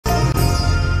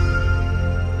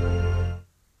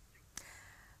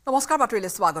নমস্কাৰ বাতৰিলে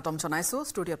স্বাগতম জনাইছো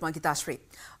ষ্টুডিঅত মই গীতাশ্ৰী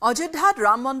অযোধ্যাত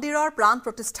ৰাম মন্দিৰৰ প্ৰাণ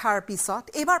প্ৰতিষ্ঠাৰ পিছত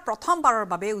এইবাৰ প্ৰথমবাৰৰ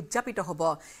বাবে উদযাপিত হ'ব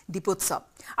দীপোৎসৱ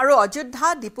আৰু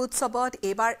অযোধ্যাত দীপোৎসৱত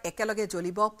এইবাৰ একেলগে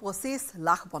জ্বলিব 25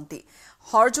 লাখ বন্তি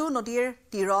হৰজু নদীৰ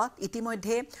তীৰত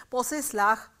ইতিমধ্যে 25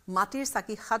 লাখ মাটিৰ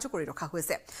চাকি সাজু কৰি ৰখা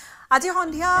হৈছে আজি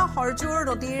সন্ধিয়া হৰজুৰ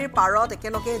নদীৰ পাৰত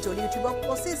একেলগে জ্বলি উঠিব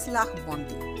 25 লাখ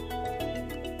বন্তি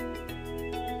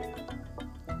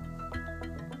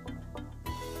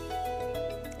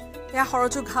या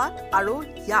हरजु घाट আৰু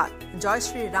ইয়াত জয়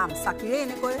শ্ৰী ৰাম চাকিৰে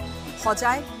এনেকৈ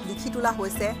সজাই লিখি তোলা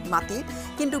হৈছে মাটিত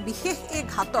কিন্তু বিশেষ এই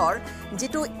ঘাটৰ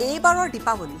যেটো এইবাৰৰ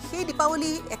দীপাৱলী সেই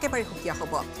দীপাৱলী একেবাৰে সুকীয়া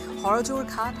হ'ব হৰজুৰ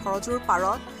ঘাট হৰজুৰ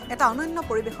পাৰত এটা অনন্য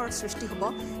পৰিবেশৰ সৃষ্টি হ'ব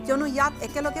কিয়নো ইয়াত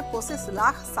একেলগে 25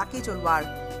 লাখ চাকি জ্বলোৱাৰ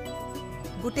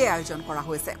গুটে আয়োজন কৰা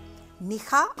হৈছে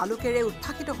নিখা আলোকেৰে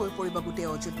উৎফাকিত হৈ পৰিব গুটে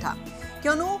অযোধ্যা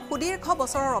কিয়নো সুদীৰ্ঘ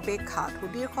বছৰৰ অপেক্ষা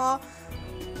সুদীৰ্ঘ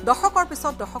দশকৰ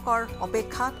পিছত দশকৰ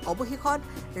অপেক্ষাত অৱশেষত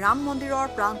ৰাম মন্দিৰৰ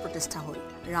প্ৰাণ প্ৰতিষ্ঠা হ'ল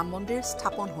ৰাম মন্দিৰ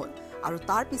স্থাপন হ'ল আৰু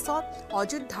তাৰ পিছত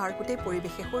অযোধ্যাৰ গোটেই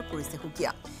পৰিৱেশে হৈ পৰিছে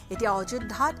সুকীয়া এতিয়া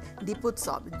অযোধ্যাত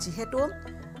দীপোৎসৱ যিহেতু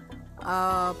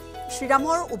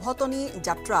শ্ৰীৰামৰ উভতনি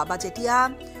যাত্ৰা বা যেতিয়া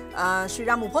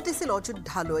শ্ৰীৰাম উভতিছিল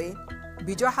অযোধ্যালৈ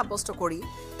বিজয় সাব্যস্ত কৰি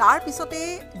তাৰ পিছতে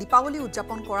দীপাৱলী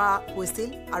উদযাপন কৰা হৈছিল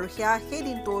আৰু সেই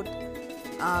দিনটোত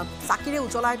চাকিৰে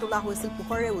উজ্বলাই তোলা হৈছিল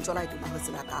পোহৰে উজ্বলাই তোলা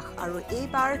হৈছিল আকাশ আৰু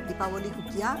এইবাৰ দীপাৱলী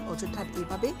সুকীয়া অযোধ্যাত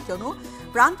এইভাবে কিয়নো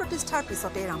প্ৰাণ প্ৰতিষ্ঠাৰ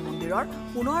পিছতে ৰাম মন্দিৰৰ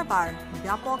পুনৰবাৰ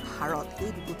ব্যাপক হাৰত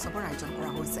এই দীপোৎসৱৰ আয়োজন কৰা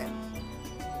হৈছে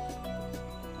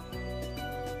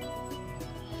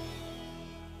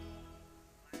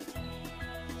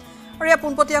আৰু এই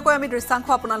পোনপটীয়াকৈ আমি দৃশ্যাংশ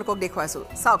আপোনালোকক দেখুৱাইছো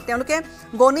চাওক তেওঁলোকে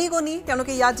গণি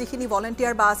তেওঁলোকে ইয়াত যিখিনি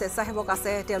ভলেণ্টিয়াৰ বা স্বেচ্ছাসেৱক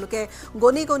আছে তেওঁলোকে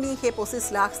গণি সেই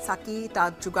 25 লাখ চাকি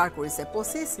তাত যোগাৰ কৰিছে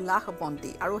 25 লাখ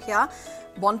বন্তি আৰু হেয়া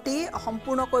বন্তি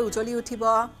সম্পূৰ্ণকৈ উজ্বলি উঠিব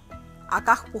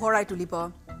আকাশ পোহৰাই তুলিব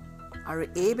আৰু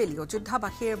এই বেলি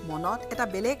অযোধ্যাবাসীৰ মনত এটা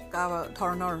বেলেগ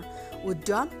ধৰণৰ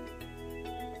উদ্যম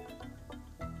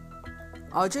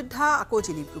অযোধ্যা আকৌ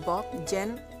জিলিকিব যেন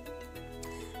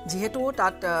যেহেতু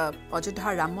তাত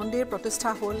অযোধ্যাৰ ৰাম মন্দিৰ প্ৰতিষ্ঠা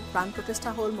হ'ল প্ৰাণ প্ৰতিষ্ঠা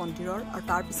হ'ল মন্দিৰৰ আৰু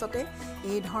তাৰ পিছতে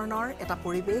এই ধৰণৰ এটা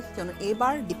পৰিৱেশ কিয়নো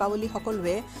এইবাৰ দীপাৱলী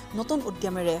সকলোৱে নতুন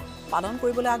উদ্যমেৰে পালন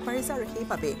কৰিবলৈ আগবাঢ়িছে আৰু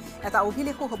সেইভাবে এটা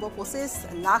অভিলেখো হ'ব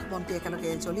 25 লাখ বন্তি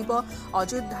একেলগে জ্বলিব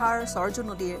অযোধ্যাৰ সৰজু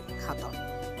নদীৰ ঘাটত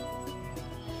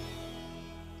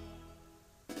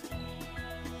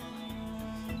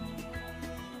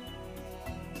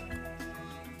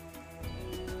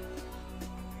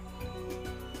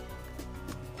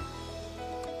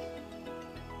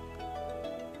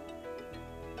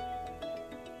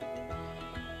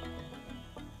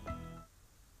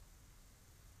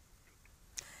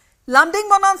লামডিং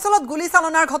বনাঞ্চলত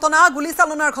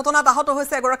গুলিচালনাৰ ঘটনাত আহত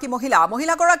হৈছে এগৰাকী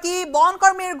মহিলাগৰাকী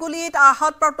বনকৰ্মীৰ গুলিত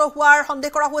আহতপ্ৰাপ্ত হোৱাৰ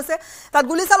সন্দেহ কৰা হৈছে তাত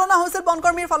গুলিচালনা হৈছিল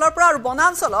বনকৰ্মীৰ ফালৰ পৰা আৰু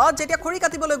বনাঞ্চলত যেতিয়া খৰি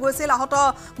কাটিবলৈ গৈছিল আহত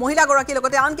মহিলাগৰাকীৰ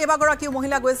লগতে আন কেইবাগৰাকীও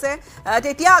মহিলা গৈছে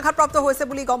তেতিয়া আঘাতপ্ৰাপ্ত হৈছে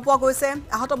বুলি গম পোৱা গৈছে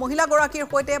আহত মহিলাগৰাকীৰ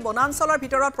সৈতে বনাঞ্চলৰ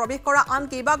ভিতৰত প্ৰৱেশ কৰা আন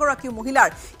কেইবাগৰাকীও মহিলাৰ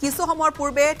কিছু সময়ৰ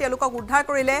পূৰ্বে তেওঁলোকক উদ্ধাৰ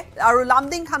কৰিলে আৰু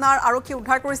লামডিং থানাৰ আৰক্ষী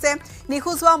উদ্ধাৰ কৰিছে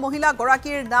নিখোজ হোৱা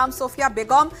মহিলাগৰাকীৰ নাম সোফিয়া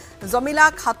বেগম জমিলা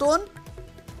খাতুন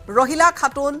ৰহিলা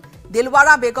খাতুন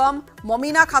দিলৱাৰা বেগম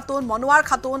মমিনা খাতুন মনোৱাৰ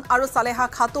খাতুন আৰু সালেহা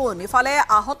খাতুন ইফালে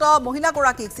আহত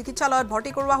মহিলাগৰাকীক চিকিৎসালয়ত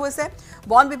ভৰ্তি কৰোৱা হৈছে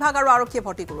বন বিভাগ আৰু আৰক্ষীয়ে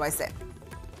ভৰ্তি কৰোৱাইছে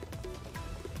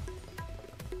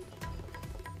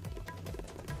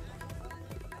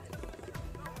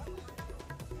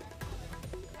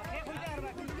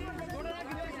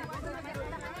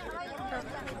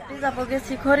যাবগে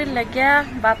শিখরির লাগিয়া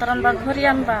বাতরন বা ঘরি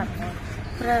আনবা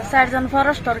চারজন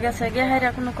ফরেস্টর গেছে গে হাইরা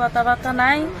কোনো কথাবার্তা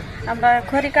নাই আমরা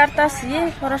খড়ি কাটতাছি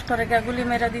ফরেস্টরে গিয়ে গুলি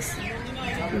মেরে দিছি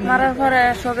মারার পরে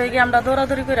সবাই গিয়ে আমরা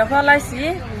দৌড়াদৌড়ি করে ফলাইছি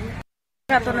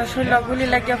খাতুনের শরীর গুলি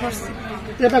লাগিয়ে পড়ছি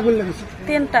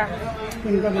তিনটা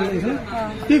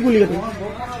কি গুলি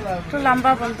তো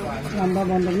লম্বা বন্ধু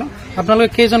না আপনাদের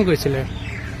কেইজন গৈছিল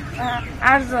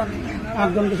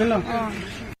 8জন গৈছিল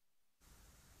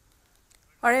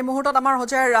আৰু এই মুহূৰ্তত আমাৰ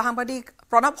হজাৰ সাংবাদিক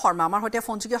প্ৰণৱ শৰ্মা আমাৰ সৈতে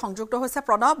ফোনযোগে সংযুক্ত হৈছে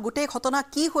প্ৰণৱ গোটেই ঘটনা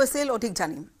কি হৈছিল অধিক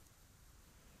জানিম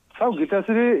চাওক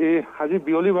গীতাশ্ৰী আজি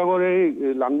বিয়লি ভাগৰ এই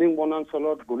লামডিং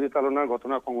বনাঞ্চলত গুলীচালনাৰ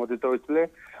ঘটনা সংঘটিত হৈছিলে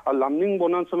আৰু লামডিং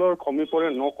বনাঞ্চলৰ সমীপৰে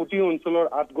 9কোটি অঞ্চলৰ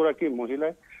 8 গৰাকী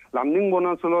মহিলাই লামডিং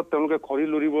বনাঞ্চলত তেওঁলোকে খৰি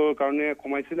লুৰিবৰ কাৰণে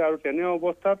সোমাইছিলে আৰু তেনে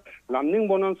অৱস্থাত লামডিং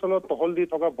বনাঞ্চলত টহল দি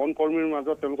থকা বনকৰ্মীৰ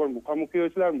মাজত তেওঁলোকৰ মুখামুখি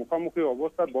হৈছিলে আৰু মুখামুখি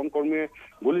অৱস্থাত বনকৰ্মীয়ে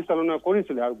গুলীচালনা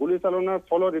কৰিছিলে আৰু গুলীচালনাৰ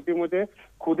ফলত ইতিমধ্যে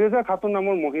খুদেজা খাতুন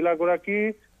নামৰ মহিলাগৰাকী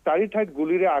 4 ঠাইত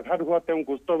গুলিৰে আঘাত হোৱা তেওঁ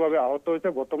গুৰুতৰভাৱে আহত হৈছে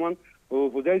বৰ্তমান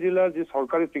হুজাই জিলাৰ যি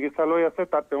চৰকাৰী চিকিৎসালয় আছে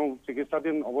তাত তেওঁ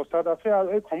চিকিৎসাধীন অৱস্থাত আছে আৰু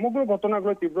এই সমগ্ৰ ঘটনাক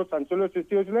লৈ তীব্ৰ চাঞ্চল্যৰ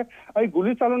সৃষ্টি হৈছিলে এই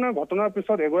গুলী চালনাৰ ঘটনাৰ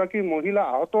পিছত এগৰাকী মহিলা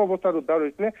আহত অৱস্থাত উদ্ধাৰ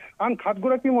হৈছিলে আন 7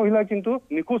 গৰাকী মহিলা কিন্তু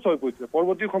নিখোজ হৈ পৰিছিলে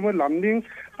পৰৱৰ্তী সময়ত লামডিং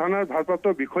থানাৰ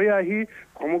ভাৰপ্ৰাপ্ত বিষয়া আহি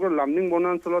সমগ্ৰ লামডিং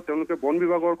বনাঞ্চলত তেওঁলোকে বন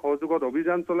বিভাগৰ সহযোগত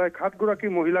অভিযান চলাই 7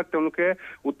 গৰাকী মহিলাক তেওঁলোকে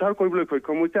উদ্ধাৰ কৰিবলৈ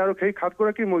সক্ষম হৈছে আৰু সেই 7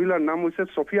 গৰাকী মহিলাৰ নাম হৈছে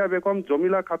সফিয়া বেগম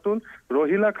জমিলা খাতুন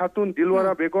ৰহিলা খাতুন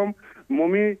দিলৱাৰা বেগম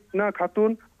মমিনা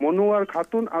খাতুন মনোৱাৰ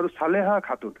খাতুন আৰু সালেহা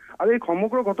খাতুন আৰু এই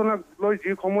সমগ্ৰ ঘটনাক লৈ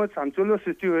যি সময়ত চাঞ্চল্যৰ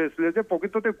সৃষ্টি হৈ আছিল যে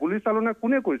প্ৰকৃততে গুলী চালনা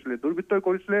কোনে কৰিছিলে দুৰ্বৃত্তই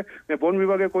কৰিছিলে নে বন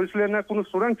বিভাগে কৰিছিলে নে কোনো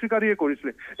চোৰাং চিকাৰীয়ে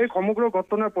কৰিছিলে এই সমগ্ৰ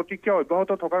ঘটনাৰ প্ৰতিক্ৰিয়া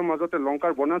অব্যাহত থকাৰ মাজতে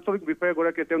লংকাৰ বনাঞ্চলিক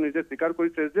বিষয়াগৰাকীয়ে তেওঁ নিজে স্বীকাৰ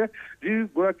কৰিছে যে যি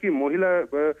গৰাকী মহিলা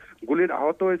গুলীত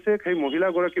আহত হৈছে সেই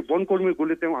মহিলাগৰাকী বনকৰ্মীৰ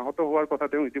গুলীত তেওঁ আহত হোৱাৰ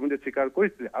কথা তেওঁ ইতিমধ্যে স্বীকাৰ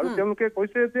কৰিছিলে আৰু তেওঁলোকে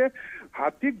কৈছে যে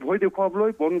হাতীক ভয়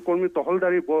দেখুৱাবলৈ বনকৰ্মী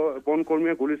তহলদাৰী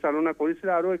বনকৰ্মীয়ে গুলী চালনা কৰিছিল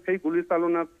আৰু সেই গুলী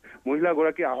চালনাত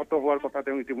মহিলাগৰাকী আহত হোৱাৰ কথা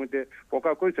তেওঁ ইতিমধ্যে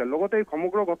প্ৰকাশ কৰিছে লগতে এই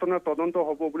সমগ্ৰ ঘটনাৰ তদন্ত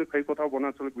হ'ব বুলি সেই কথা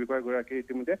বনাঞ্চলিক বিষয়াগৰাকীয়ে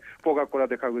ইতিমধ্যে প্ৰকাশ কৰা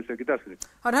দেখা গৈছে গীতাশ্ৰী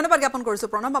ধন্যবাদ জ্ঞাপন কৰিছো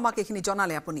প্ৰণৱ আমাক এইখিনি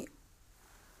জনালে আপুনি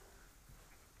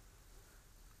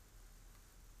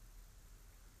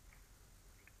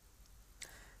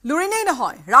লুৰিনেই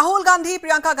নহয় ৰাহুল গান্ধী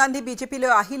প্ৰিয়ংকা গান্ধী বিজেপিলৈ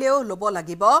আহিলেও ল'ব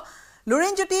লাগিব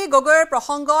লুৰিনজ্যোতি গগৈৰ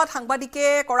প্ৰসংগত সাংবাদিকে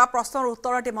কৰা প্ৰশ্নৰ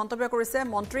উত্তৰত এই মন্তব্য কৰিছে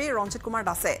মন্ত্ৰী ৰঞ্জিত কুমাৰ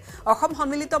দাসে অসম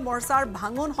সন্মিলিত মৰ্চাৰ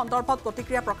ভাঙোন সন্দৰ্ভত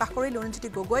প্ৰতিক্ৰিয়া প্ৰকাশ কৰি লুৰিনজ্যোতি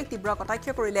গগৈক তীব্ৰ কটাক্ষ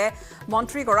কৰিলে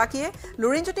মন্ত্ৰীগৰাকীয়ে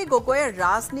লুৰিনজ্যোতি গগৈয়ে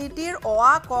ৰাজনীতিৰ অ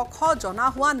ক খ জনা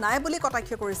হোৱা নাই বুলি কটাক্ষ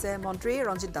কৰিছে মন্ত্ৰী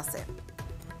ৰঞ্জিত দাসে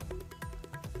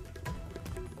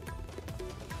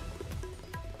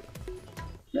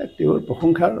তেওঁৰ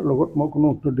প্ৰশংসাৰ লগত মই কোনো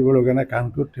উত্তৰ দিব লগা নাই কাৰণ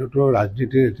তেওঁ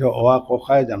ৰাজনীতিৰ এতিয়া অ ক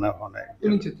খাই জনা হোৱা নাই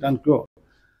কাৰণ কিয়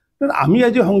আমি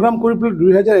আজি সংগ্ৰাম কৰি পেলাই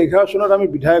 2011 চনত আমি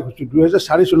বিধায়ক হৈছোঁ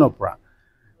 2004 চনৰ পৰা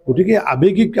গতিকে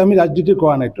আৱেগিক আমি ৰাজনীতি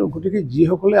কৰা নাই তো গতিকে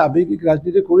যিসকলে আৱেগিক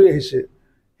ৰাজনীতি কৰি আহিছে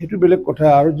সেইটো বেলেগ কথা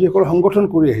আৰু যিসকলে সংগঠন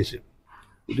কৰি আহিছে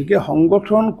গতিকে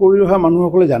সংগঠন কৰি অহা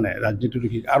মানুহসকলে জানে ৰাজনীতিটো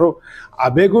কি আৰু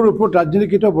আৱেগৰ ওপৰত ৰাজনীতি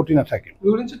কেতিয়াও বৰ্তি নাথাকে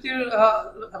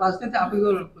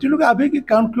তেওঁলোকে আৱেগিক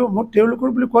কাৰণ কিয় মই তেওঁলোকৰ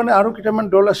বুলি কোৱা নাই আৰু কেইটামান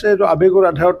দল আছে এইটো আৱেগৰ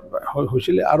আধাৰত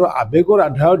হৈছিলে আৰু আৱেগৰ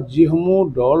আধাৰত যিসমূহ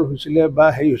দল হৈছিলে বা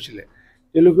হেৰি হৈছিলে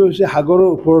তেওঁলোকে হৈছে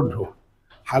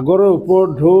সাগৰৰ ওপৰত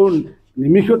ঢৌ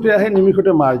নিমিষতে আহে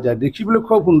নিমিষতে মাৰ যায় দেখিবলৈ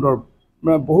খুব সুন্দৰ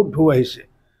বহুত ঢৌ আহিছে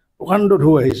প্ৰকাণ্ড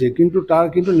ঢৌ আহিছে কিন্তু তাৰ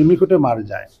কিন্তু নিমিষতে মাৰ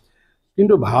যায়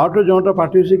কিন্তু ভাৰতীয় জনতা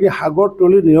পাৰ্টি হৈছে কি সাগৰ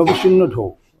তলিৰ নিৰৱচ্ছিন্ন ঢৌ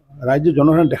ৰাজ্যৰ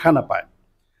জনসাধাৰণে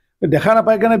দেখা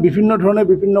নাপায় কাৰণে বিভিন্ন ধৰণে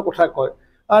বিভিন্ন কথা কয়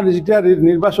আৰু যেতিয়া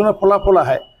নিৰ্বাচনৰ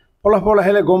ফলাফল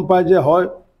আহিলে গম পায় যে হয়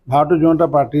ভাৰতীয় জনতা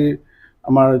পাৰ্টিৰ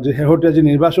আমাৰ যে শেহতীয়া যি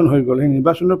নিৰ্বাচন হৈ গ'ল সেই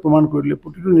নিৰ্বাচনে প্ৰমাণ কৰিলে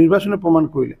প্ৰতিটো নিৰ্বাচনে প্ৰমাণ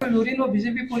কৰিলে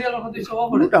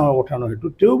ডাঙৰ কথা নহয় সেইটো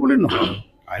তেওঁ বুলি নহয়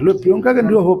আহিলেও প্ৰিয়ংকা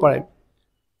গান্ধীও হ'ব পাৰে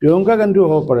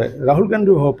ৰাহুল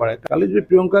গান্ধীও হ'ব পাৰে কালি যদি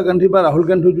প্ৰিয়ংকা গান্ধী বা ৰাহুল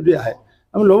গান্ধীও যদি আহে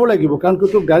আমি ল'ব লাগিব কাৰণ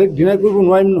কিয় ডাইৰেক্ট ডিনাই কৰিব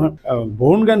নোৱাৰিম নহয়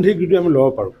বৰুণ গান্ধীক যদি আমি ল'ব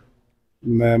পাৰোঁ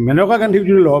মেনকা গান্ধীক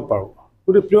যদি ল'ব পাৰোঁ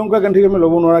গতিকে প্ৰিয়ংকা গান্ধীক আমি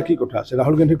ল'ব নোৱাৰা কি কথা আছে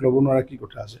ৰাহুল গান্ধীক ল'ব নোৱাৰা কি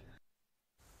কথা আছে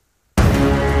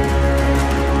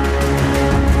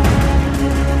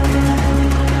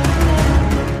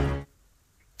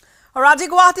আৰু আজি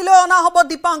গুৱাহাটীলৈ অনা হ'ব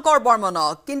দীপাংকৰ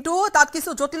বৰ্মনক কিন্তু তাত কিছু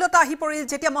জটিলতা আহি পৰিল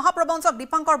যেতিয়া মহাপ্ৰবঞ্চক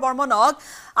দীপাংকৰ বৰ্মনক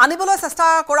আনিবলৈ চেষ্টা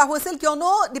কৰা হৈছিল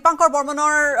কিয়নো দীপাংকৰ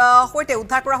বৰ্মনৰ সৈতে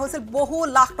উদ্ধাৰ কৰা হৈছিল বহু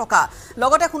লাখ টকা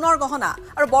লগতে সোণৰ গহনা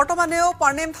আৰু বৰ্তমানেও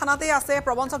পাৰনেম থানাতেই আছে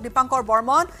প্ৰবঞ্চক দীপাংকৰ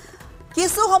বৰ্মন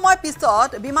কিছু সময় পিছত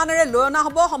বিমানেৰে লৈ অনা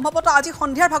হ'ব সম্ভৱতঃ আজি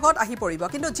সন্ধিয়াৰ ভাগত আহি পৰিব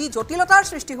কিন্তু যি জটিলতাৰ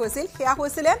সৃষ্টি হৈছিল সেয়া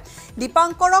হৈছিলে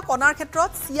দীপাংকৰক অনাৰ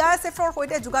ক্ষেত্ৰত CISFৰ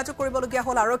সৈতে যোগাযোগ কৰিবলগীয়া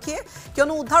হ'ল আৰক্ষীয়ে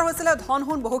কিয়নো উদ্ধাৰ হৈছিলে ধন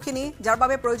সোণ বহুখিনি যাৰ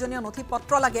বাবে প্ৰয়োজনীয় নথি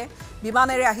পত্ৰ লাগে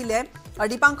বিমানেৰে আহিলে আৰু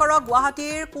দীপাংকৰক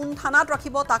গুৱাহাটীৰ কোন থানাত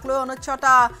ৰাখিব তাক লৈ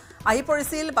অনিশ্চয়তা আহি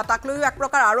পৰিছিল বা তাক লৈও এক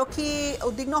প্ৰকাৰ আৰক্ষী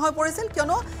উদ্বিগ্ন হৈ পৰিছিল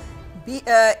কিয়নো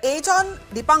এইজন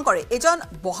দীপাংকৰে এইজন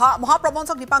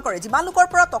মহাপ্ৰবঞ্চক দীপাংকৰে যিমান লোকৰ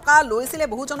পৰা টকা লৈছিলে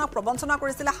বহুজনক প্ৰবঞ্চনা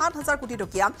কৰিছিলে 7,000 কোটি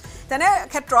টকীয়া তেনে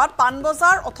ক্ষেত্ৰত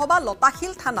পাণবজাৰ অথবা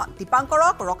লতাশিল থানাত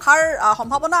দীপাংকৰক ৰখাৰ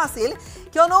সম্ভাৱনা আছিল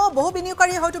কিয়নো বহু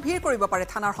বিনিয়োগকাৰীয়ে হয়তো ভিৰ কৰিব পাৰে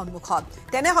থানাৰ সন্মুখত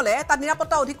তেনেহ'লে তাত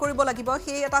নিৰাপত্তা অধিক কৰিব লাগিব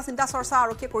সেই এটা চিন্তা চৰ্চা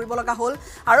আৰক্ষীয়ে কৰিব লগা হ'ল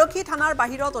আৰক্ষী থানাৰ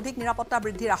বাহিৰত অধিক নিৰাপত্তা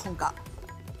বৃদ্ধিৰ আশংকা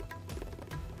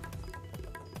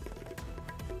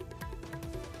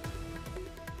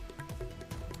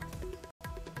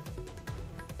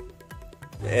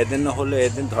এদিন নহ'লে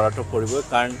এদিন ধৰাটো পৰিবই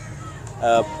কাৰণ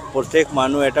প্ৰত্যেক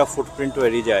মানুহ এটা ফুটপ্ৰিণ্টটো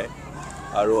এৰি যায়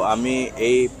আৰু আমি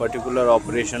এই পাৰ্টিকুলাৰ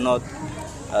অপাৰেশ্যনত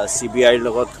CBIৰ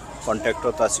লগত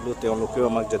কণ্টেক্টত আছিলোঁ তেওঁলোকেও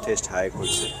আমাক যথেষ্ট সহায়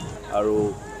কৰিছে আৰু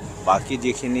বাকী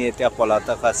যিখিনি এতিয়া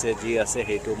পলাতক আছে যি আছে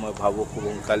সেইটো মই ভাবোঁ খুব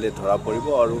সোনকালে ধৰা পৰিব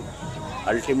আৰু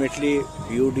আল্টিমেটলি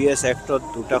BODS এক্টত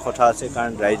দুটা কথা আছে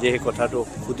কাৰণ ৰাইজে সেই কথাটো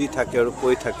খুদি থাকে আৰু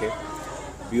কৈ থাকে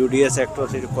BODS এক্টত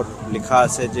লিখা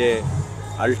আছে যে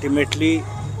আল্টিমেটলি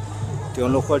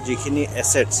তেওঁলোকৰ যিখিনি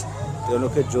এছেটছ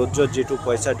তেওঁলোকে য'ত যিটো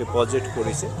পইচা ডিপজিট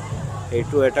কৰিছে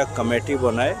এইটো এটা কমিটি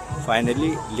বনাই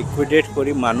ফাইনেলি লিকুইডেট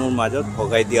কৰি মানুহৰ মাজত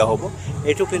ভগাই দিয়া হ'ব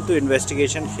এইটো কিন্তু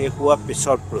ইনভেষ্টিগেশ্যন শেষ হোৱা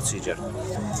পিছৰ প্ৰচিজাৰ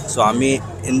সো আমি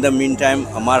ইন দ্য মিন টাইম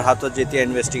আমাৰ হাতত যেতিয়া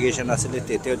ইনভেষ্টিগেশ্যন আছিলে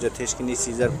তেতিয়াও যথেষ্টখিনি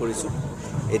চিজাৰ কৰিছোঁ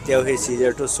এতিয়াও সেই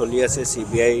চিজাৰটো চলি আছে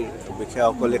CBI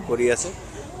বিষয়াসকলে কৰি আছে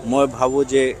মই ভাবোঁ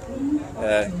যে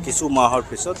কিছু মাহৰ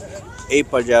পিছত এই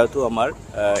পৰ্যায়তো আমাৰ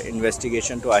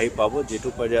ইনভেষ্টিগেশ্যনটো আহি পাব যেটো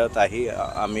পৰ্যায়ত আহি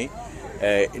আমি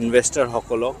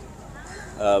ইনভেষ্টৰসকলক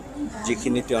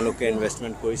যিখিনি তেওঁলোকে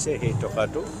ইনভেষ্টমেণ্ট কৰিছে সেই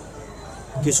টকাটো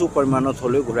কিছু পৰিমাণত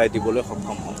হ'লেও ঘূৰাই দিবলৈ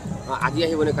সক্ষম হ'ম আজি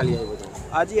আহিবনে কালি আহিব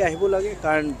আজি আহিব লাগে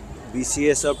কাৰণ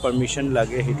BCSৰ পাৰ্মিশ্যন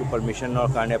লাগে সেইটো পাৰ্মিশ্যনৰ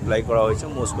কাৰণে এপ্লাই কৰা হৈছে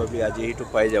মোষ্ট প্ৰবলি আজি সেইটো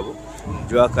পাই যাব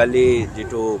যোৱাকালি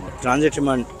যিটো ট্ৰানজিট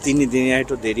ৰিমাণ্ড 3 দিনীয়া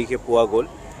সেইটো দেৰিকৈ পোৱা গ'ল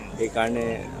সেইকাৰণে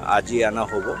আজি আনা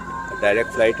হ'ব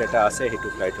ডাইৰেক্ট ফ্লাইট এটা আছে সেইটো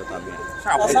ফ্লাইটত আমি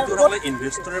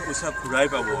ইনভেষ্টৰে পইচা ঘূৰাই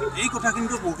পাব এই কথা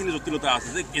কিন্তু বহুখিনি জটিলতা আছে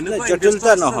যে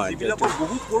জটিলতা নহয়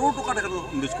বহু কৰোৰ টকা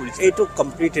ইনভেষ্ট কৰিছে এইটো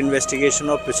কমপ্লিট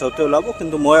ইনভেষ্টিগেশ্যনৰ পিছতে ওলাব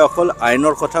কিন্তু মই অকল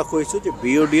আইনৰ কথা কৈছোঁ যে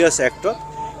BODS এক্টত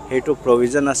সেইটো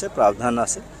প্ৰভিজন আছে প্ৰাৱধান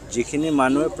আছে যিখিনি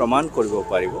মানুহে প্ৰমাণ কৰিব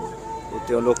পাৰিব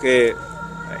তেওঁলোকে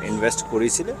ইনভেষ্ট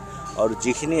কৰিছিলে আৰু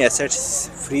যিখিনি এছেটছ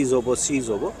ফ্ৰিজ হ'ব চিজ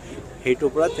হ'ব সেইটোৰ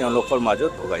পৰা তেওঁলোকৰ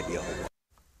মাজত ভগাই দিয়া হ'ব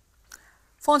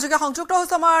ফোনযোগে সংযুক্ত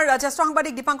হৈছে আমাৰ জ্যেষ্ঠ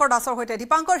সাংবাদিক দীপাংকৰ দাসৰ সৈতে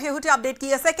দীপাংকৰ শেহতীয়া আপডেট কি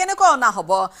আছে কেনেকৈ অনা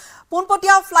হ'ব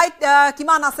পোনপটীয়া ফ্লাইট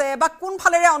কিমান আছে বা কোন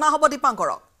ফালেৰে অনা হ'ব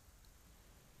দীপাংকৰক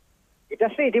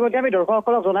ইতিমধ্যে আমি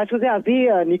দৰ্শকসকলক জনাইছো যে আজি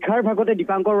নিশাৰ ভাগতে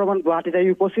দীপাংকৰ বৰ্মন গুৱাহাটীত আহি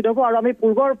উপস্থিত হ'ব আৰু আমি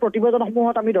পূৰ্বৰ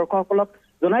প্ৰতিবেদনসমূহত আমি দৰ্শকসকলক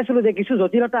জনাইছিলো যে কিছু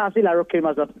জটিলতা আছিল আৰক্ষীৰ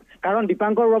মাজত কাৰণ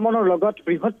দীপাংকৰ বৰ্মনৰ লগত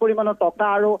বৃহৎ পৰিমাণৰ টকা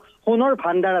আৰু সোণৰ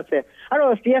ভাণ্ডাৰ আছে আৰু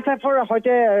CSFৰ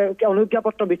সৈতে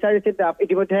অনুজ্ঞাপত্ৰ বিচাৰিছিল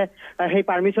ইতিমধ্যে সেই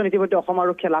পাৰ্মিশ্যন ইতিমধ্যে অসম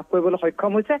আৰক্ষীয়ে লাভ কৰিবলৈ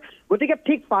সক্ষম হৈছে গতিকে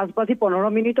ঠিক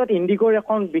 5:15 ইণ্ডিগোৰ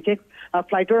এখন বিশেষ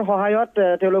ফ্লাইটৰ সহায়ত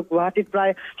তেওঁলোক গুৱাহাটীত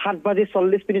প্ৰায়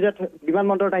 7:40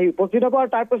 বিমানবন্দৰত আহি উপস্থিত হ'ব আৰু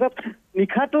তাৰপিছত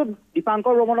নিশাটো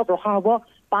দীপাংকৰ বৰ্মনক ৰখা হ'ব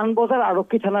পাণবজাৰ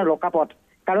আৰক্ষী থানাৰ লকাপত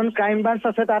কাৰণ ক্ৰাইম ব্ৰাঞ্চ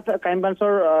আছে তাত ক্ৰাইম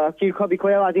ব্ৰাঞ্চৰ শীৰ্ষ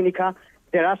বিষয়াও আজি নিশা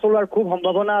জেৰা চলোৱাৰ খুব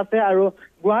সম্ভাৱনা আছে আৰু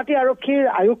গুৱাহাটী আৰক্ষীৰ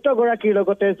আয়ুক্তগৰাকীৰ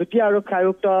লগতে যুটীয়া আৰক্ষী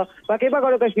আয়ুক্ত বা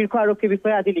কেইবাগৰাকী শীৰ্ষ আৰক্ষী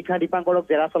বিষয়া আজি নিশা দীপাংকৰক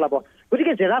জেৰা চলাব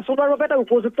গতিকে জেৰা চলোৱাৰ বাবে এটা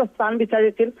উপযুক্ত স্থান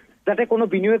বিচাৰিছিল যাতে কোনো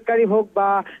বিনিয়োগকাৰী হওক বা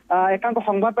একাংশ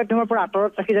সংবাদ মাধ্যমৰ পৰা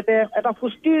আঁতৰত ৰাখি যাতে এটা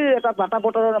সুস্থিৰ এটা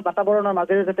বাতাবৰণৰ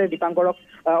মাজেৰে যাতে দীপাংকৰক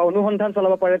অনুসন্ধান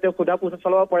চলাব পাৰে তেওঁ সোধা পোছা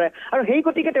চলাব পাৰে আৰু সেই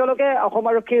গতিকে তেওঁলোকে অসম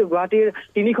আৰক্ষীৰ গুৱাহাটীৰ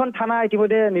 3খন থানা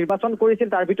ইতিমধ্যে নিৰ্বাচন কৰিছিল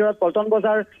তাৰ ভিতৰত পল্টন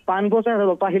বজাৰ পাণবজাৰ আৰু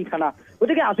লতাশিল থানা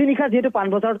গতিকে আজি নিশা যিহেতু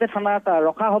পাণবজাৰতে থানাত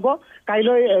ৰখা হ'ব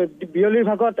কাইলৈ বিয়লিৰ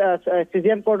ভাগত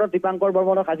CJM কোৰ্টত দীপাংকৰ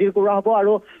বৰ্মনক হাজিৰ কৰোৱা হ'ব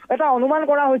আৰু এটা অনুমান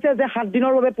কৰা হৈছে যে 7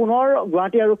 দিনৰ বাবে পুনৰ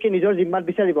গুৱাহাটী আৰক্ষীয়ে নিজৰ জিম্মাত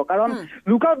বিচাৰিব কাৰণ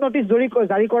লুকআউট নোটিছ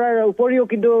জাৰি কৰাৰ উপৰিও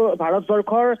কিন্তু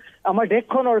ভাৰতবৰ্ষৰ আমাৰ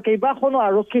দেশখনৰ কেইবাখনো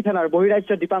আৰক্ষী থানাৰ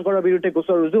বহিৰাজ্যত দীপাংকৰৰ বিৰুদ্ধে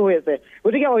গোচৰ ৰুজু হৈ আছে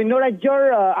গতিকে অন্য ৰাজ্যৰ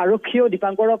আৰক্ষীয়েও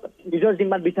দীপাংকৰক নিজৰ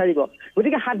জিম্মাত বিচাৰিব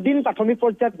গতিকে 7 দিন প্ৰাথমিক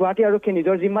পৰ্যায়ত গুৱাহাটী আৰক্ষীয়ে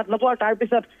নিজৰ জিম্মাত ল'ব আৰু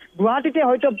তাৰপিছত গুৱাহাটীতে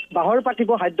হয়তো বাহৰ পাতিব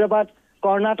হায়দৰাবাদ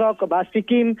কৰ্ণাটক বা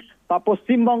ছিকিম বা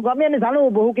পশ্চিমবংগ আমি জানো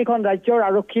বহুকেইখন ৰাজ্যৰ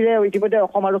আৰক্ষীৰে ইতিমধ্যে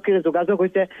অসম আৰক্ষীৰে যোগাযোগ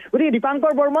হৈছে গতিকে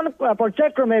দীপাংকৰ বৰ্মন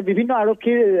পৰ্যায়ক্ৰমে বিভিন্ন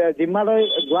আৰক্ষীৰ জিম্মালৈ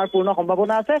যোৱাৰ পূৰ্ণ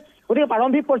সম্ভাৱনা আছে গতিকে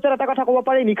প্ৰাৰম্ভিক পৰ্যায়ত এটা কথা ক'ব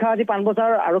পাৰি নিশা আজি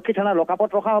পাণবজাৰ আৰক্ষী থানাৰ লকাপত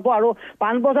ৰখা হ'ব আৰু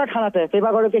পাণবজাৰ থানাতে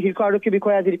কেইবাগৰাকী শীৰ্ষ আৰক্ষী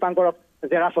বিষয়াই আজি দীপাংকৰক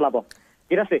জেৰা চলাব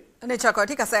নিশ্চয়কৈ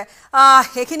ঠিক আছে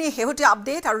সেইখিনি শেহতীয়া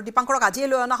আপডেট আৰু দীপাংকৰক আজিয়ে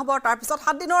লৈ অনা হ'ব তাৰপিছত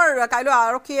 7 দিনৰ কাইলৈ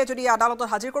আৰক্ষীয়ে যদি আদালতত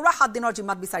হাজিৰ কৰোৱা 7 দিনৰ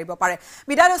জিম্মাত বিচাৰিব পাৰে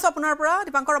বিদায় লৈছোঁ আপোনাৰ পৰা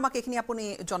দীপাংকৰ আমাক এইখিনি আপুনি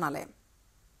জনালে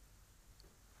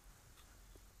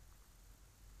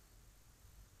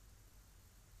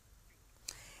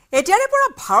এতিয়াৰে পৰা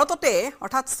ভাৰততে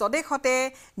অৰ্থাৎ স্বদেশতে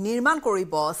নিৰ্মাণ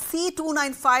কৰিব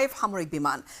C295 সামৰিক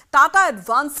বিমান টাটা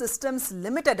এডভান্স চিষ্টেমছ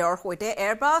লিমিটেডৰ সৈতে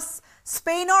এয়াৰবাছ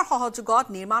স্পেইনৰ সহযোগত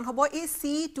নিৰ্মাণ হ'ব এই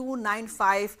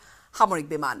C295 সামৰিক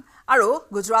বিমান আৰু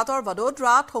গুজৰাটৰ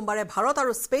বডোদৰাত সোমবাৰে ভাৰত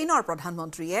আৰু স্পেইনৰ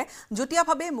প্ৰধানমন্ত্ৰীয়ে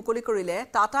যুটীয়াভাৱে মুকলি কৰিলে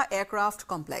টাটা এয়াৰক্ৰাফ্ট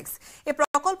কমপ্লেক্স এই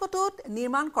প্ৰকল্পটোত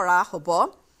নিৰ্মাণ কৰা হ'ব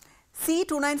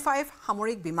C295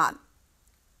 সামৰিক বিমান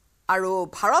আৰু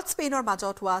ভাৰত স্পেইনৰ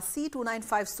মাজত হোৱা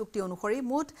C295 চুক্তি অনুসৰি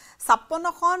মুঠ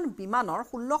 56খন বিমানৰ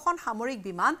 16খন সামৰিক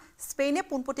বিমান স্পেইনে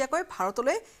পোনপটীয়াকৈ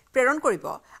ভাৰতলৈ প্ৰেৰণ কৰিব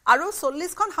আৰু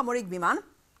 40খন সামৰিক বিমান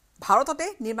ভাৰততে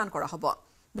নিৰ্মাণ কৰা হ'ব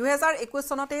 2021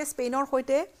 চনতে স্পেইনৰ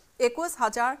সৈতে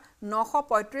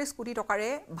 21,935 কোটি টকাৰে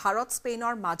ভাৰত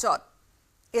স্পেইনৰ মাজত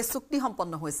এই চুক্তি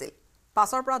সম্পন্ন হৈছিল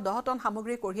 5ৰ পৰা 10 টন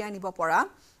সামগ্ৰী কঢ়িয়াই নিব পৰা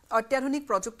অত্যাধুনিক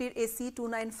প্ৰযুক্তিৰ এই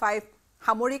C295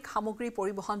 সামৰিক সামগ্ৰী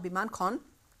পৰিবহণ বিমানখন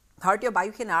ভাৰতীয়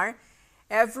বায়ুসেনাৰ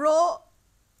এভ্ৰ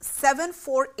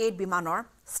 748 বিমানৰ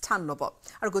স্থান ল'ব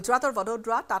আৰু গুজৰাটৰ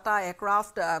বডোদৰাত টাটা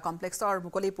এয়াৰক্ৰাফ্ট কমপ্লেক্সৰ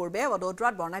মুকলিৰ পূৰ্বে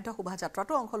বডোদৰাত বৰ্ণাঢ্য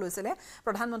শোভাযাত্ৰাতো অংশ লৈছিলে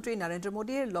প্ৰধানমন্ত্ৰী নৰেন্দ্ৰ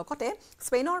মোদীৰ লগতে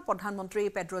স্পেইনৰ প্ৰধানমন্ত্ৰী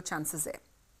পেড্ৰো চানচেজে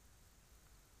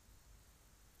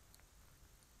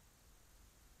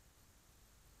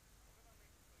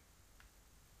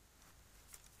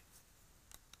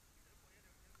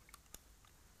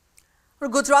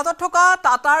গুজৰাটত থকা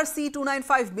টাটাৰ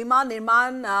C295 বিমান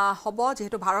নিৰ্মাণ হ'ব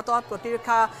যেহেতু ভাৰতত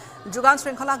প্ৰতিৰক্ষা যোগান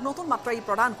শৃংখলাক নতুন মাত্ৰা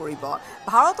প্ৰদান কৰিব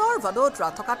ভাৰতৰ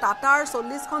বডোদৰাত থকা টাটাৰ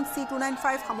 40খন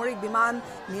C295 সামৰিক বিমান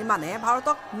নিৰ্মাণে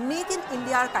ভাৰতক মেক ইন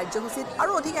ইণ্ডিয়াৰ কাৰ্যসূচীত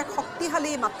আৰু অধিক এক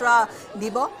শক্তিশালী মাত্ৰা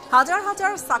দিব হাজাৰ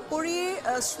হাজাৰ চাকৰি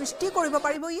সৃষ্টি কৰিব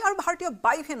পাৰিব ই আৰু ভাৰতীয়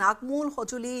বায়ুসেনাক মূল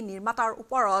সঁজুলি নিৰ্মাতাৰ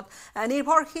ওপৰত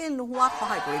নিৰ্ভৰশীল নোহোৱাত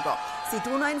সহায় কৰিব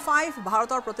C295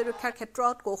 ভাৰতৰ প্ৰতিৰক্ষাৰ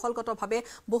ক্ষেত্ৰত কৌশলগতভাৱে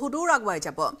বহুদূৰ আগুৱাই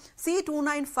যাব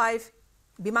C295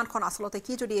 বিমানখন আসলতে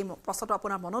কি যদি এই প্ৰশ্নটো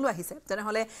আপোনাৰ মনলৈ আহিছে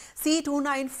তেনেহলে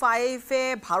C295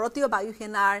 ভাৰতীয়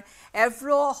বায়ুসেনাৰ এভ্ৰ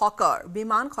হকাৰ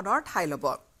বিমানখনৰ ঠাই ল'ব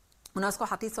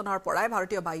 1960 চনৰ পৰাই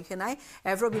ভাৰতীয় বায়ুসেনাই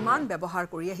এভ্ৰ বিমান ব্যৱহাৰ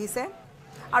কৰি আহিছে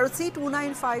আৰু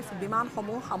C295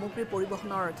 বিমানসমূহ সামগ্ৰী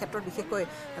পৰিবহনৰ ক্ষেত্ৰত বিশেষকৈ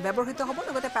ব্যৱহৃত হ'ব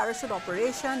লগতে প্যাৰাচুট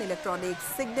অপাৰেচন ইলেক্ট্ৰনিক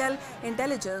সিগনেল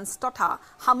ইন্টেলিজেন্স তথা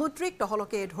সামুদ্ৰিক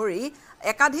টহলকে ধৰি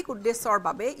একাধিক উদ্দেশ্যৰ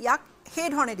বাবে ইয়াক সেই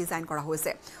ধৰণে ডিজাইন কৰা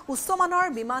হৈছে উচ্চমানৰ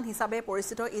বিমান হিচাপে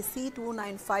পৰিচিত এই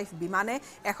C295 বিমানে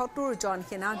 71 জন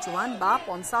সেনা জোৱান বা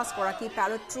 50 গৰাকী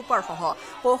প্যাৰাট্ৰুপাৰ সহ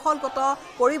কৌশলগত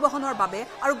পৰিবহনৰ বাবে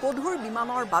আৰু গধুৰ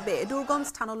বিমানৰ বাবে দুৰ্গম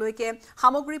স্থানলৈকে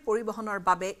সামগ্ৰী পৰিবহনৰ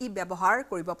বাবে ই ব্যৱহাৰ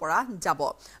কৰিব পৰা যাব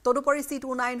তদুপৰি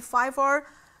C295ৰ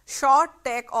শৰ্ট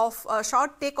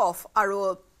টেক অফ আৰু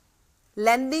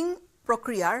লেণ্ডিং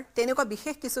প্ৰক্ৰিয়াৰ তেনেকুৱা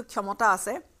বিশেষ কিছু ক্ষমতা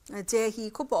আছে যে হি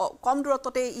খুব কম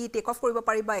দূৰত্বতে ই টেক অফ কৰিব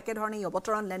পাৰিব একে ধৰণে ই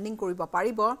অৱতৰণ লেণ্ডিং কৰিব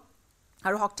পাৰিব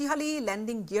আৰু শক্তিশালী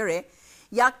লেণ্ডিং গিয়াৰে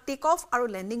ইয়াক টেক অফ আৰু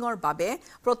লেণ্ডিঙৰ বাবে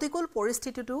প্ৰতিকূল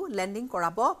পৰিস্থিতিটো লেণ্ডিং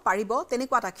কৰাব পাৰিব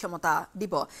তেনেকুৱা এটা ক্ষমতা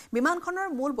দিব বিমানখনৰ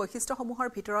মূল বৈশিষ্ট্যসমূহৰ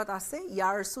ভিতৰত আছে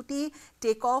ইয়াৰ চুটি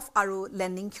টেক অফ আৰু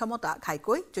লেণ্ডিং ক্ষমতা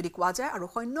ঘাইকৈ যদি কোৱা যায় আৰু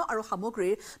সৈন্য আৰু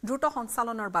সামগ্ৰীৰ দ্ৰুত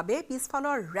সঞ্চালনৰ বাবে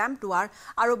পিছফালৰ ৰেম্প দুৱাৰ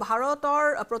আৰু ভাৰতৰ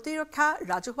প্ৰতিৰক্ষা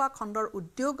ৰাজহুৱা খণ্ডৰ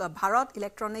উদ্যোগ ভাৰত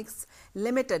ইলেক্ট্ৰনিক্স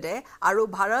লিমিটেডে আৰু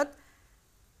ভাৰত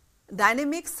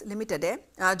ডাইনামিক্স লিমিটেডে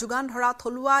যোগান ধৰা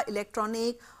থলুৱা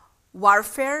ইলেক্ট্ৰনিক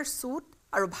ৱাৰফেয়াৰ সুট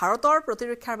আৰু ভাৰতৰ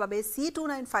প্ৰতিৰক্ষাৰ বাবে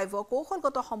C295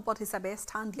 কৌশলগত সম্পদ হিচাপে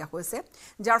স্থান দিয়া হৈছে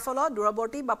যাৰ ফলত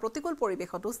দূৰৱৰ্তী বা প্ৰতিকূল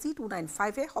পৰিৱেশতো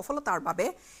C295 সফলতাৰ বাবে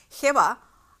সেৱা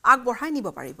আগবঢ়াই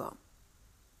নিব পাৰিব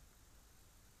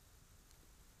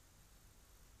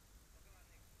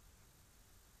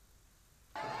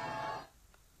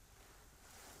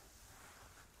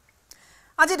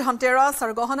আজি ধনতেৰছ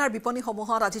আৰু গহনাৰ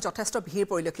বিপণীসমূহত আজি যথেষ্ট ভিৰ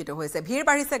পৰিলক্ষিত হৈছে ভিৰ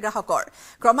বাঢ়িছে গ্ৰাহকৰ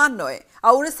ক্ৰমান্বয়ে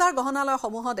ওড়িশাৰ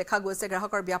গহনালয়সমূহত দেখা গৈছে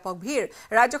গ্ৰাহকৰ ব্যাপক ভিৰ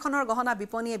ৰাজ্যখনৰ গহনা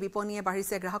বিপণীয়ে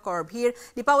বাঢ়িছে গ্ৰাহকৰ ভিৰ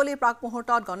দীপাৱলীৰ প্ৰাক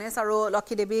মুহূৰ্তত গণেশ আৰু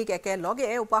লক্ষ্মী দেৱীক একেলগে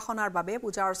উপাসনাৰ বাবে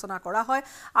পূজা অৰ্চনা কৰা হয়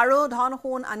আৰু ধন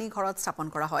সোণ আনি ঘৰত স্থাপন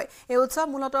কৰা হয় এই উৎসৱ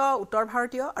মূলতঃ উত্তৰ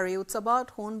ভাৰতীয় আৰু এই উৎসৱত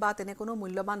সোণ বা তেনে কোনো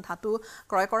মূল্যৱান ধাতু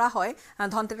ক্ৰয় কৰা হয়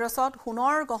ধনতেৰছত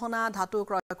সোণৰ গহনা ধাতু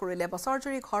ক্ৰয় কৰিলে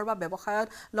বছৰজুৰি ঘৰ বা ব্যৱসায়ত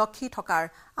লক্ষ্মী থকাৰ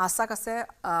আশা আছে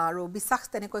আৰু বিশ্বাস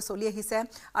তেনেকৈ চলি আহিছে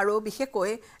আৰু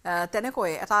বিশেষকৈ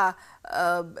তেনেকৈ এটা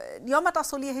নিয়ম এটা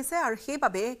চলি আহিছে আৰু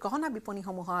সেইবাবে গহনা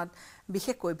বিপণীসমূহত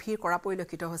বিশেষকৈ ভিৰ কৰা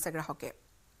পৰিলক্ষিত হৈছে গ্ৰাহকে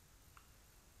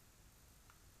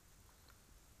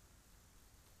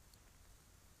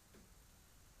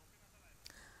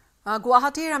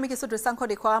গুৱাহাটীৰ আমি কিছু দৃশ্যাংশ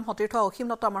দেখুৱাম সতীৰ্থ অসীম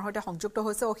দত্ত আমাৰ সৈতে সংযুক্ত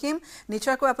হৈছে অসীম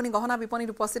নিশ্চয়কৈ আপুনি গহনা বিপণীত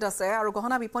উপস্থিত আছে আৰু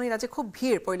গহনা বিপণীত আজি খুব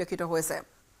ভিৰ পৰিলক্ষিত হৈছে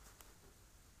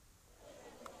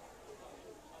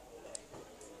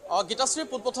গীতাশ্ৰী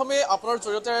পোনপ্ৰথমে আপোনাৰ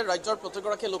জৰিয়তে ৰাজ্যৰ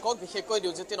প্ৰতিগৰাকী লোকক বিশেষকৈ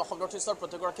News18 অসম নৰ্থইষ্টৰ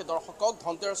প্ৰতিগৰাকী দৰ্শকক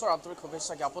ধনতেৰছৰ আন্তৰিক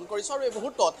শুভেচ্ছা জ্ঞাপন কৰিছোঁ আৰু এই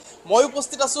মুহূৰ্তত মই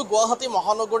উপস্থিত আছোঁ গুৱাহাটী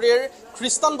মহানগৰীৰ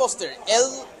খ্ৰীষ্টান বস্তিৰ এল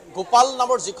গোপাল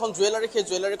নামৰ যিখন জুৱেলাৰী সেই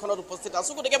জুৱেলাৰীখনত উপস্থিত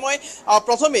আছোঁ গতিকে মই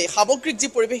প্ৰথমে সামগ্ৰিক যি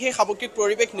পৰিৱেশ সেই সামগ্ৰিক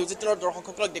পৰিৱেশ News18ৰ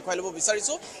দৰ্শকসকলক দেখুৱাই ল'ব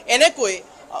বিচাৰিছোঁ এনেকৈ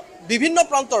বিভিন্ন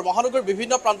প্ৰান্তৰ মহানগৰীৰ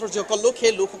বিভিন্ন প্ৰান্তৰ যিসকল লোক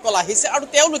সেই লোকসকল আহিছে আৰু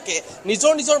তেওঁলোকে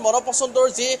নিজৰ নিজৰ মনপচন্দৰ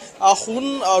যি সোণ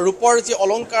ৰূপৰ যি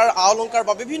অলংকাৰ অলংকাৰ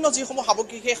বা বিভিন্ন যিসমূহ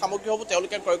সামগ্ৰী সেই সামগ্ৰীসমূহ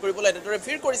তেওঁলোকে ক্ৰয় কৰিবলৈ এনেদৰে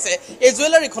ভিৰ কৰিছে এই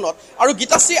জুৱেলাৰীখনত আৰু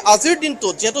গীতাশ্ৰী আজিৰ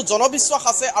দিনটোত যিহেতু জনবিশ্বাস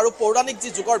আছে আৰু পৌৰাণিক যি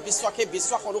যুগৰ বিশ্বাস সেই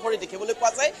বিশ্বাস অনুসৰি দেখিবলৈ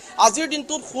পোৱা যায় আজিৰ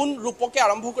দিনটোত সোণ ৰূপকে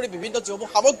আৰম্ভ কৰি কৰি বিভিন্ন যিসমূহ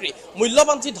সামগ্ৰী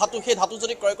মূল্যৱান যি ধাতু সেই ধাতু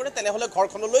যদি ক্ৰয় কৰে তেনেহ'লে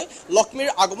ঘৰখনলৈ লক্ষ্মীৰ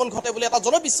আগমন ঘটে বুলি এটা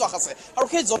জনবিশ্বাস আছে আৰু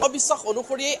সেই জনবিশ্বাস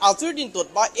অনুসৰি আজিৰ দিনটোত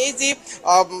বা এই যি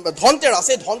ধনতেৰাছ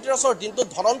এই ধনতেৰাছৰ দিনটোত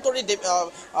ধনন্তৰী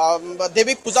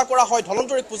দেৱীক পূজা কৰা হয়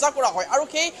ধনন্তৰীক পূজা কৰা হয় আৰু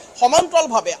সেই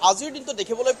সমান্তৰালভাৱে আজিৰ দিনটোত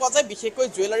দেখিবলৈ পোৱা যায় বিশেষকৈ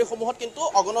জুৱেলাৰীসমূহত কিন্তু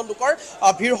অগণন লোকৰ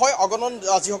ভিৰ হয় অগণন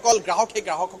যিসকল গ্ৰাহক সেই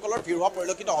গ্ৰাহকসকলৰ ভিৰ হোৱা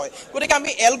পৰিলক্ষিত হয় গতিকে আমি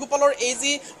এল গোপালৰ এই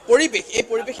যি পৰিৱেশ এই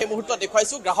পৰিৱেশ এই মুহূৰ্তত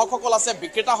দেখুৱাইছোঁ গ্ৰাহকসকল আছে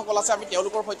বিক্ৰেতাসকল আছে আমি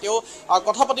তেওঁলোকৰ সৈতেও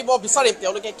কথা পাতিব বিচাৰিম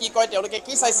তেওঁলোকে কি কয় তেওঁলোকে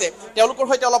কি চাইছে তেওঁলোকৰ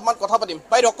সৈতে অলপমান কথা পাতিম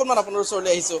বাইদেউ অকণমান আপোনাৰ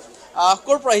ওচৰলৈ আহিছোঁ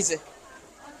ক'ৰ পৰা আহিছে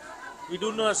We do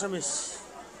know Assamese.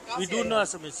 We do know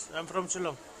Assamese. I'm from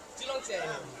Shillong. Shillong से आए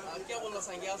हैं क्या बोलना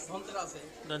चाहेंगे आज धनतेरस है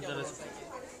धनतेरस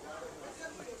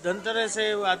धनतेरस से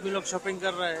आदमी लोग शॉपिंग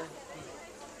कर रहा है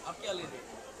आप क्या ले रहे हैं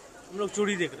हम लोग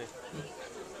चूड़ी देख रहे हैं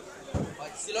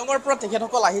শ্বিলঙৰ পৰা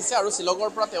তেখেতসকল আহিছে আৰু শ্বিলঙৰ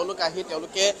পৰা তেওঁলোকে আহি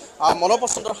তেওঁলোকে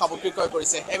মনপচন্দৰ সামগ্ৰী ক্ৰয়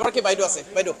কৰিছে এগৰাকী বাইদেউ আছে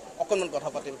বাইদেউ অকণমান কথা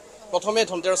পাতিম প্ৰথমে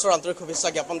ধনতেৰছৰ আন্তৰিক শুভেচ্ছা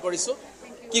জ্ঞাপন কৰিছোঁ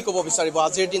কি ক'ব বিচাৰিব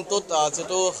আজিৰ দিনটোত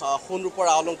যিটো সোণ ৰূপৰ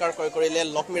অলংকাৰ ক্ৰয় কৰিলে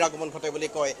লক্ষ্মীৰ আগমন ঘটে বুলি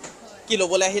কয় কি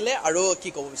ল'বলৈ আহিলে আৰু কি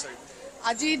ক'ব বিচাৰিব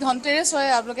আজি ধনতেৰছ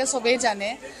হয় আপোনালোকে সবেই জানে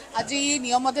আজি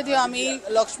নিয়মতে আমি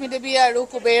লক্ষ্মী দেৱী আৰু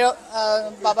কুবেৰ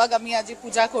বাবাক আমি আজি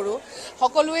পূজা কৰোঁ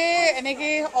সকলোৱে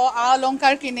এনেকৈ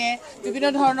অলংকাৰ কিনে বিভিন্ন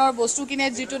ধৰণৰ বস্তু কিনে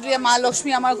যিটো দিয়ে মা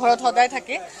লক্ষ্মী আমাৰ ঘৰত সদায়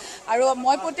থাকে আৰু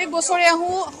মই প্ৰত্যেক বছৰে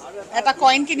আহোঁ এটা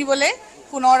কইন কিনিবলৈ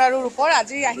সোণৰ আৰু ৰূপৰ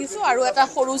আজি আহিছোঁ আৰু এটা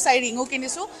সৰু চাই ৰিঙো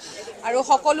কিনিছোঁ আৰু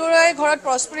সকলোৰে ঘৰত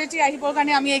প্ৰস্পেৰিটি আহিবৰ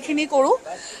কাৰণে আমি এইখিনি কৰোঁ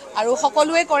আৰু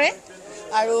সকলোৱে কৰে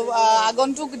আৰু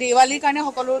আগন্তুক দেৱালীৰ কাৰণে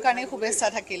সকলোৰ কাৰণে শুভেচ্ছা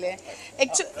থাকিলে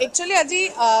একচুৱেলি আজি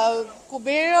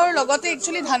কুবেৰৰ লগতে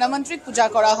একচুৱেলি ধনমন্ত্ৰীক পূজা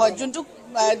কৰা হয় যোনটো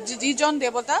যিজন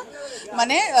দেৱতা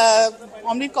মানে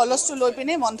অমৃত কলচটো লৈ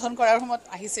পিনে মন্থন কৰাৰ সময়ত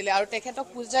আহিছিলে আৰু তেখেতক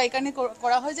পূজা এইকাৰণে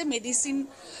কৰা হয় যে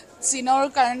মেডিচিনৰ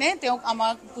কাৰণে তেওঁক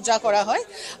আমাক পূজা কৰা হয়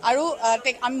আৰু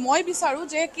মই বিচাৰোঁ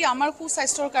যে কি আমাৰ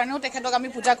সুস্বাস্থ্যৰ কাৰণেও তেখেতক আমি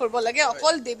পূজা কৰিব লাগে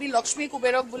অকল দেৱী লক্ষ্মী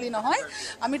কুবেৰক বুলি নহয়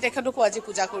আমি তেখেতকো আজি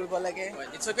পূজা কৰিব লাগে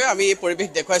নিশ্চয়কৈ আমি এই পৰিৱেশ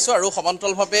দেখুৱাইছোঁ আৰু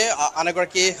সমান্তৰালভাৱে আন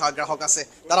এগৰাকী গ্ৰাহক আছে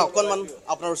দাদা অকণমান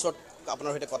আপোনাৰ ওচৰত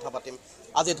আপোনাৰ সৈতে কথা পাতিম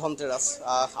আজি ধনতেৰাছ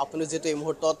আপুনি যিহেতু এই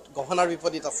মুহূৰ্তত গহনাৰ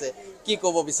বিপদীত আছে কি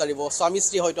ক'ব বিচাৰিব স্বামী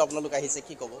স্ত্ৰী হয়তো আপোনালোক আহিছে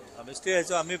কি ক'ব আমি স্ত্ৰী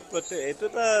আহিছোঁ আমি এইটো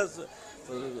এটা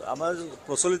আমাৰ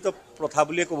প্ৰচলিত প্ৰথা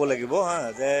বুলিয়ে ক'ব লাগিব হা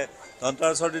যে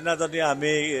ধনতেৰাছৰ দিনা যদি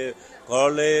আমি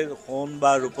ঘৰলৈ সোণ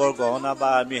বা ৰূপৰ গহনা বা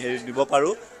আমি হেৰি দিব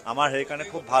পাৰোঁ আমাৰ সেইকাৰণে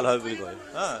খুব ভাল হয় বুলি কয়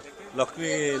হা লক্ষ্মী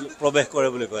প্ৰৱেশ কৰে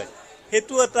বুলি কয়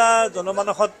সেইটো এটা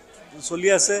জনমানসত চলি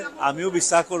আছে আমিও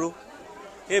বিশ্বাস কৰোঁ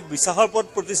এই বিশ্বাসৰ ওপৰত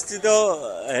প্ৰতিষ্ঠিত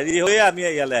হেৰি হৈয়ে আমি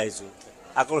ইয়ালৈ আহিছোঁ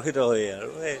আকৰ্ষিত হৈ আৰু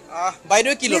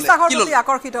বাইদেউ কি ল'লে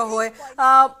আকৰ্ষিত হৈ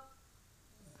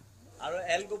আৰু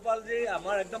এল গোপালজী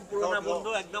আমাৰ একদম পুৰণা বন্ধু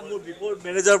একদম মোৰ বিপৰ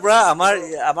মেনেজাৰ পৰা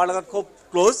আমাৰ লগত খুব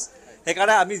ক্ল'জ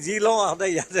সেইকাৰণে আমি যি লওঁ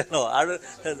সদায় ইয়াতে লওঁ আৰু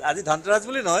আজি ধনতেৰাছ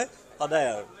বুলি নহয় সদায়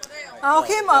আৰু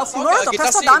অসীম সোণৰ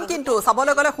যথেষ্ট দাম কিন্তু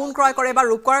চাবলৈ গ'লে সোণ ক্ৰয় কৰে বা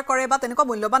ৰূপ ক্ৰয় কৰে বা তেনেকুৱা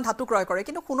মূল্যৱান ধাতু ক্ৰয় কৰে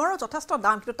কিন্তু সোণৰো যথেষ্ট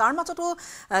দাম কিন্তু তাৰ মাজতো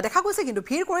দেখা গৈছে কিন্তু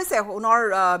ভিৰ কৰিছে সোণৰ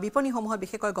বিপণীসমূহত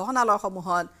বিশেষকৈ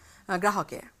গহনালয়সমূহত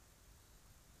গ্ৰাহকে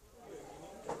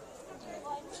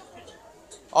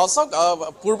চাওক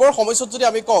পূৰ্বৰ সময়ছোৱাত যদি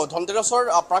আমি কওঁ ধনতেৰাছৰ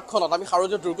প্ৰাকখনত আমি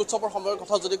শাৰদীয় দুৰ্গোৎসৱৰ সময়ৰ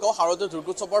কথা যদি কওঁ শাৰদীয়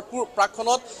দুৰ্গোৎসৱৰ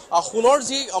প্ৰাকখনত সোণৰ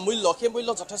যি মূল্য সেই মূল্য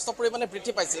যথেষ্ট পৰিমাণে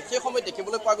বৃদ্ধি পাইছিল সেই সময়ত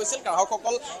দেখিবলৈ পোৱা গৈছিল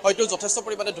গ্ৰাহকসকল হয়তো যথেষ্ট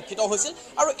পৰিমাণে দুখিত হৈছিল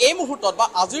আৰু এই মুহূৰ্তত বা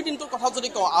আজিৰ দিনটোৰ কথা যদি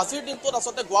কওঁ আজিৰ দিনটোত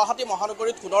আচলতে গুৱাহাটী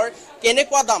মহানগৰীত সোণৰ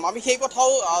কেনেকুৱা দাম আমি সেই কথাও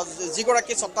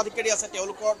যিগৰাকী স্বত্বাধিকাৰী আছে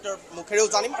তেওঁলোকৰ মুখেৰেও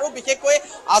জানিম আৰু বিশেষকৈ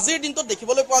আজিৰ দিনটোত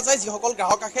দেখিবলৈ পোৱা যায় যিসকল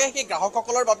গ্ৰাহক আহে সেই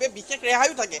গ্ৰাহকসকলৰ বাবে বিশেষ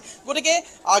ৰেহাইও থাকে গতিকে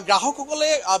গ্ৰাহকসকলে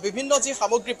বিভিন্ন যি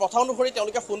সামগ্ৰী প্ৰথা অনুসৰি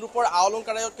তেওঁলোকে সোণ ৰূপৰ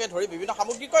অলংকাৰকে ধৰি বিভিন্ন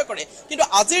সামগ্ৰী ক্ৰয় কৰে কিন্তু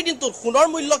আজিৰ দিনটোত সোণৰ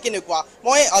মূল্য কেনেকুৱা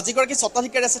মই যিগৰাকী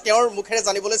স্বত্বাধিকাৰী আছে তেওঁৰ মুখেৰে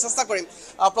জানিবলৈ চেষ্টা কৰিম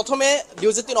প্ৰথমে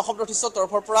News18 অসম নৰ্থইষ্টৰ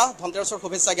তৰফৰ পৰা ধনতেৰাছৰ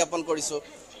শুভেচ্ছা জ্ঞাপন কৰিছোঁ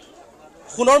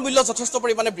সোণৰ মূল্য যথেষ্ট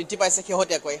পৰিমাণে বৃদ্ধি পাইছে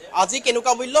শেহতীয়াকৈ আজি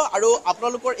কেনেকুৱা মূল্য আৰু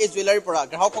আপোনালোকৰ এই জুৱেলাৰীৰ পৰা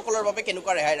গ্ৰাহকসকলৰ বাবে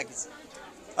কেনেকুৱা ৰেহাই ৰাখিছে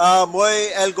মই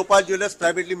L Gopal jewellers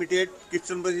private limited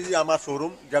কিচনবাজি আমাৰ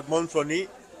শ্ব'ৰুম জগমোহন সোণী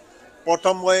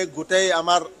প্ৰথম মই গোটেই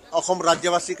আমাৰ অসম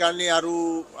ৰাজ্যবাসীৰ কাৰণে আৰু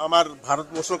আমাৰ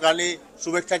ভাৰতবৰ্ষৰ কাৰণে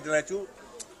শুভেচ্ছা জনাইছোঁ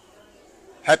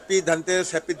হেপ্পী ধনতেৰছ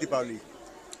হেপ্পী দীপাৱলী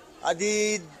আজি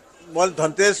মই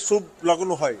ধনতেৰছ শুভ লগন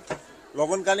হয়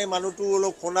লগন কাৰণে মানুহটো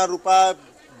অলপ সোণা ৰূপা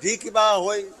যি কিবা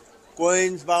হয়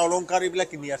কইনছ বা অলংকাৰ এইবিলাক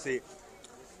কিনি আছে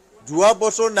যোৱা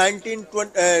বছৰ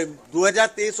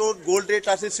 2023 গোল্ড ৰেট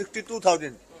আছে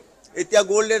 62,000 এতিয়া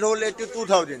গোল্ড ৰেট হ'ল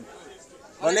 82,000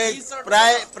 মানে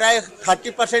প্ৰায়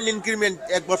 30% ইনক্ৰিমেন্ট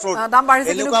এক বছৰ দাম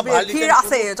বাঢ়িছে কিন্তু ভিৰ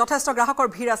আছে যথেষ্ট গ্ৰাহকৰ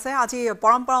ভিৰ আছে আজি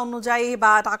পৰম্পৰা অনুযায়ী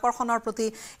বা আকৰ্ষণৰ প্ৰতি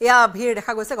এয়া ভিৰ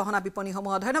দেখা গৈছে গহনা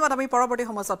বিপণীসমূহত ধন্যবাদ আমি পৰৱৰ্তী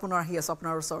সময়ত পুনৰ আহি আছো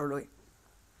আপোনাৰ ওচৰলৈ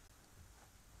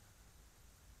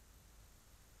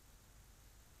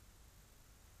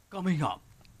Coming up,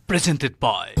 presented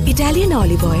by Italian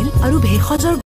olive oil আৰু ভেষজৰ